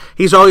game.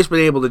 He's always been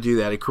able to do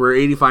that. A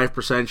career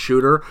 85%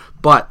 shooter,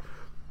 but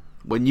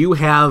when you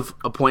have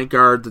a point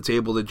guard that's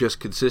able to just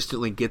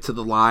consistently get to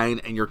the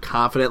line and you're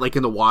confident, like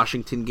in the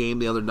Washington game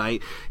the other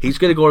night, he's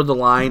going to go to the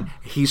line,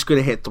 he's going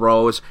to hit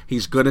throws,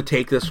 he's going to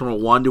take this from a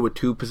 1 to a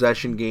 2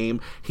 possession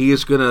game, he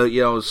is going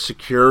to,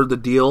 secure the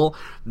deal,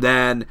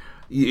 then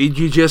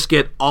you just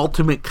get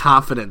ultimate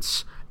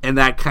confidence in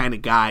that kind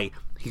of guy.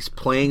 He's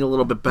playing a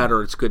little bit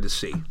better. It's good to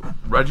see.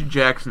 Reggie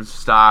Jackson's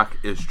stock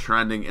is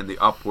trending in the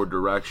upward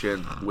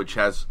direction, which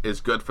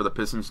is good for the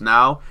Pistons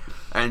now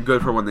and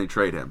good for when they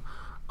trade him.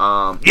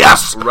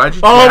 Yes! Reggie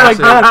Jackson, my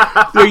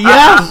God!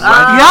 Yes!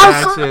 Reggie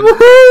Jackson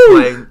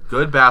playing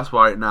good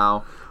basketball right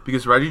now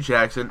because Reggie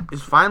Jackson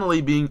is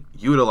finally being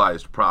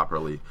utilized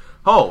properly.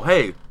 Oh,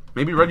 hey,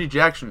 maybe Reggie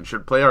Jackson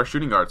should play our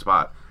shooting guard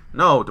spot.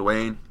 No,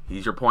 Dwayne,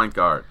 he's your point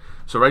guard.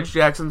 So Reggie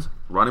Jackson's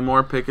running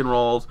more pick and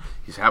rolls,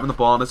 he's having the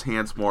ball in his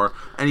hands more,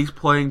 and he's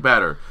playing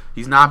better.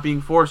 He's not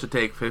being forced to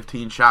take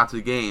 15 shots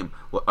a game,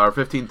 or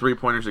 15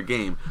 three-pointers a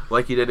game,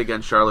 like he did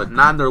against Charlotte.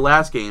 Not in their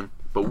last game,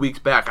 but weeks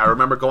back. I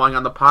remember going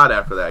on the pod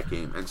after that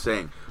game and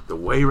saying, the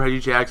way Reggie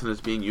Jackson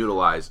is being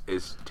utilized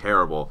is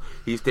terrible.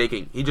 He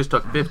just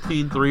took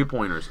 15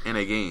 three-pointers in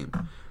a game,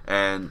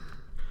 and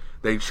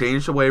they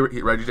changed the way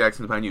Reggie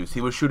Jackson's been used.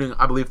 He was shooting,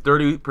 I believe,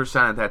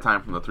 30% at that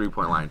time from the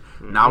three-point line.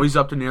 Now he's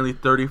up to nearly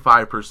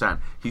 35%.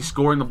 He's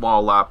scoring the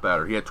ball a lot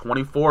better. He had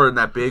 24 in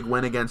that big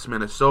win against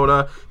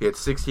Minnesota. He had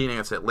 16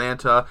 against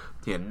Atlanta.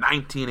 He had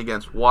 19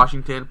 against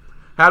Washington.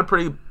 He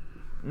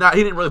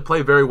didn't really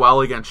play very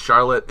well against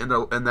Charlotte in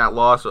that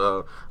loss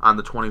on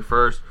the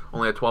 21st.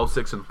 Only had 12,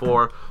 6, and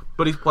 4.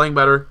 But he's playing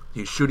better.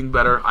 He's shooting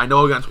better. I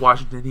know against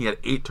Washington he had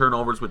 8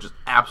 turnovers, which is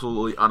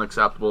absolutely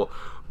unacceptable.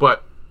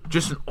 But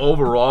just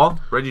overall,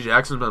 Reggie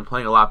Jackson's been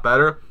playing a lot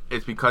better.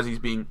 It's because he's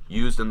being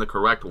used in the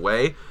correct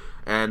way.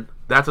 And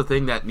that's a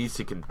thing that needs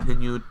to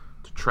continue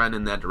to trend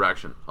in that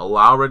direction.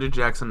 Allow Reggie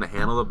Jackson to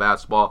handle the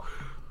basketball.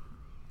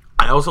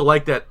 I also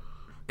like that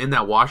in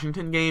that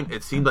Washington game,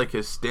 it seemed like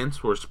his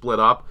stints were split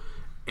up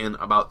in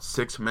about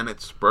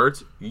 6-minute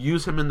spurts. You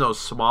use him in those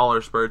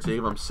smaller spurts. You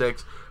give him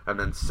 6 and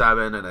then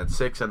 7 and then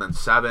 6 and then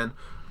 7.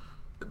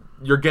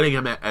 You're getting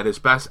him at his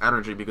best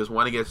energy because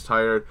when he gets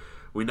tired,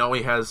 we know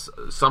he has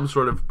some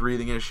sort of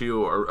breathing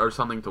issue or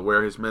something to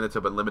where his minutes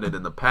have been limited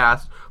in the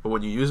past. But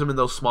when you use him in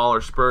those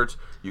smaller spurts,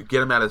 you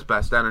get him at his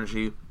best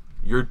energy.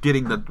 You're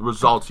getting the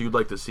results you'd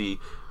like to see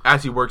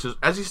as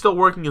he's still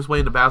working his way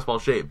into basketball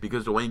shape,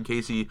 because Dwayne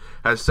Casey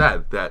has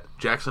said that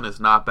Jackson has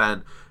not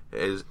been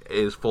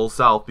his full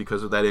self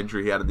because of that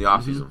injury he had in the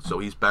offseason. So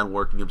he's been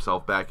working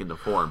himself back into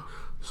form.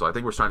 So I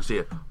think we're starting to see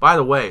it. By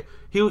the way,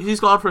 he's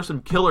gone for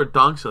some killer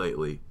dunks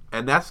lately.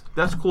 And that's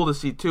cool to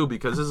see too,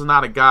 because this is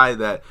not a guy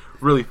that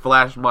really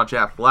flashed much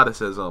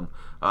athleticism, in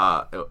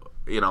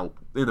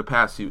the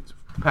past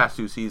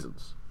 2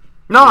 seasons.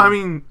 No, I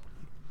mean,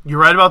 you're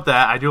right about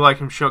that. I do like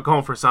him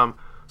going for some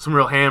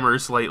real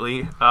hammers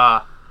lately.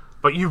 But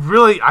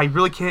I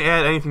really can't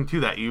add anything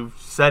to that. You've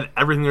said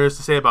everything there is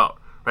to say about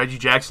Reggie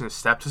Jackson. Has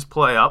stepped his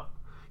play up.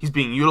 He's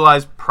being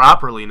utilized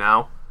properly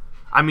now.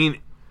 I mean,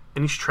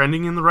 and he's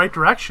trending in the right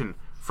direction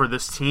for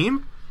this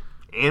team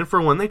and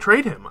for when they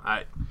trade him.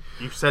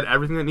 You've said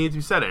everything that needs to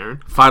be said,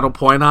 Aaron. Final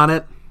point on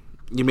it.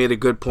 You made a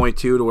good point,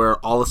 too, to where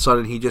all of a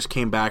sudden he just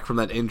came back from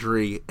that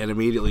injury and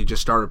immediately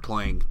just started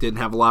playing. Didn't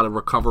have a lot of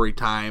recovery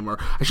time, or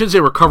I shouldn't say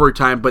recovery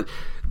time, but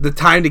the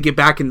time to get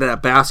back into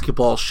that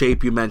basketball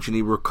shape you mentioned.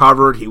 He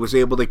recovered. He was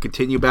able to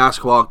continue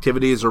basketball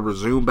activities or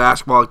resume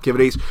basketball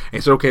activities. And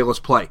he said, okay, let's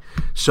play.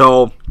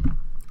 So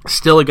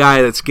still a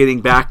guy that's getting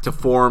back to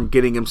form,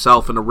 getting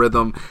himself in a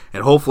rhythm,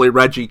 and hopefully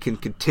Reggie can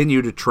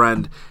continue to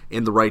trend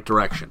in the right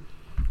direction.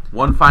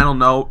 One final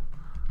note.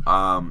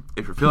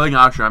 If you're filling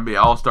out your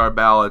NBA All-Star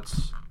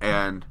ballots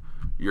and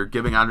you're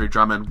giving Andre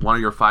Drummond one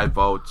of your 5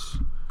 votes,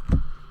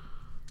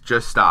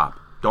 just stop.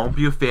 Don't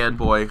be a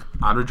fanboy.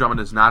 Andre Drummond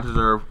does not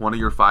deserve one of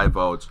your 5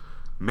 votes.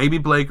 Maybe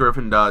Blake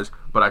Griffin does,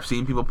 but I've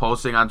seen people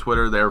posting on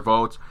Twitter their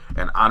votes,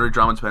 and Andre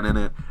Drummond's been in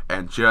it,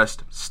 and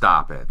just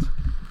stop it.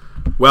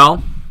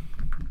 Well,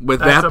 with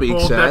that being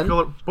said,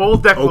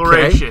 bold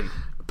declaration. Okay.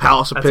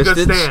 Palace of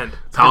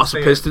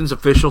Pistons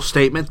official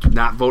statement: do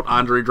not vote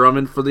Andre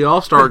Drummond for the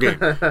All-Star game.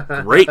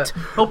 Great.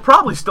 He'll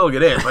probably still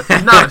get in, but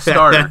he's not a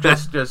starter.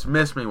 just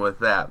miss me with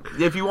that.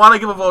 If you want to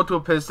give a vote to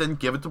a Piston,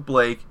 give it to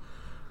Blake.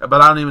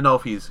 But I don't even know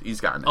if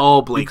he's gotten it.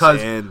 Oh, Blake's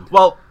in.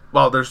 Well,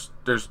 there's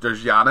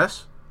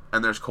Giannis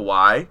and there's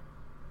Kawhi.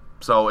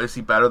 So is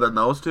he better than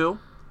those two?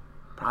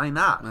 Probably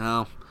not.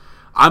 Well,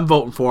 I'm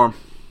voting for him.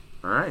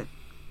 All right.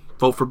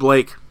 Vote for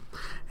Blake.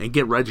 And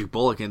get Reggie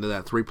Bullock into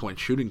that 3-point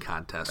shooting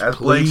contest. As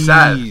please.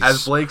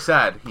 Blake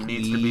said, he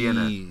needs to be in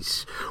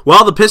it.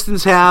 Well, the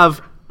Pistons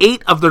have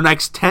 8 of their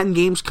next 10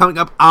 games coming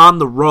up on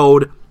the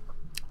road.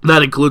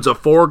 That includes a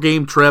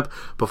 4-game trip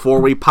before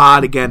we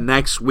pod again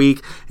next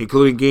week,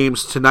 including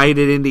games tonight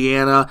at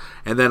Indiana,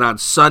 and then on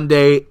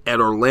Sunday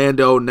at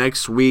Orlando,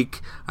 next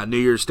week on New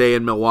Year's Day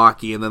in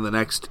Milwaukee, and then the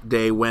next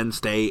day,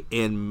 Wednesday,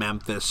 in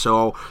Memphis.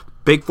 So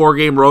big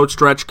 4-game road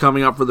stretch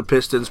coming up for the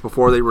Pistons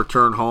before they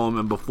return home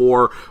and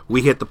before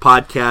we hit the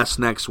podcast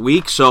next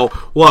week. So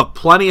we'll have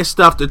plenty of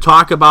stuff to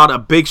talk about, a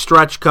big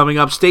stretch coming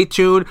up. Stay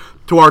tuned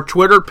to our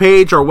Twitter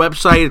page, our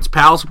website. It's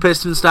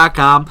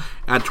palacepistons.com,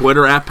 at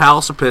Twitter at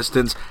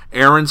Palacepistons.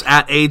 Aaron's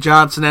at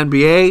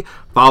AJohnsonNBA.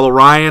 Follow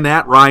Ryan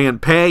at Ryan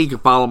Pay. You can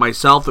follow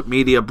myself at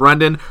Media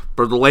Brendan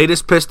for the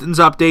latest Pistons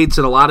updates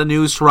and a lot of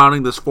news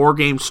surrounding this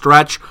 4-game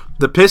stretch.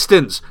 The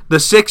Pistons, the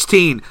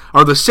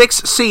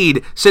 6th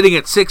seed, sitting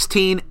at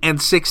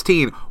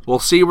 16-16. We'll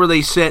see where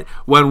they sit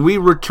when we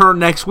return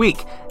next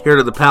week here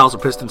to the Pals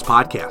of Pistons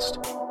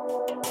podcast.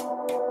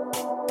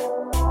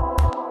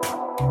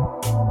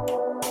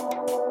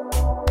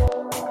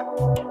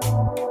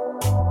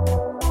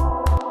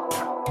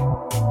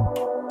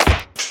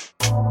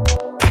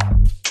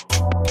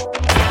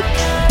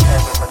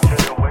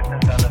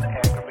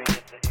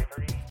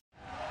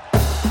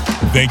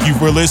 Thank you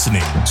for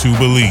listening to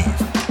Believe.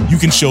 You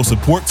can show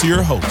support to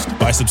your host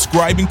by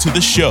subscribing to the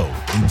show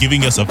and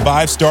giving us a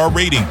 5-star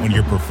rating on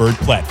your preferred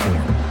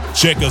platform.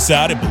 Check us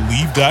out at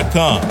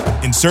Believe.com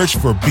and search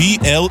for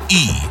BLEAV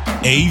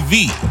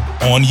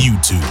on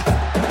YouTube.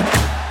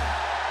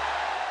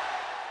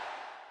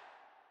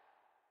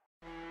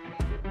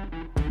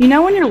 You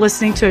know when you're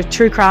listening to a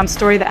true crime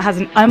story that has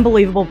an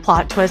unbelievable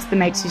plot twist that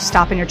makes you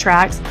stop in your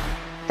tracks?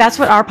 That's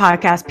what our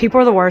podcast, People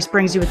Are the Worst,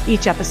 brings you with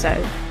each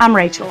episode. I'm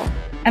Rachel.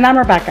 And I'm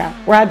Rebecca.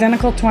 We're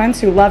identical twins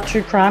who love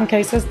true crime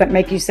cases that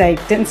make you say,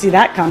 didn't see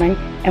that coming,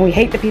 and we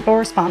hate the people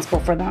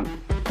responsible for them.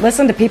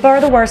 Listen to People Are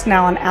the Worst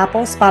now on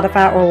Apple,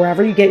 Spotify, or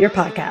wherever you get your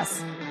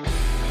podcasts.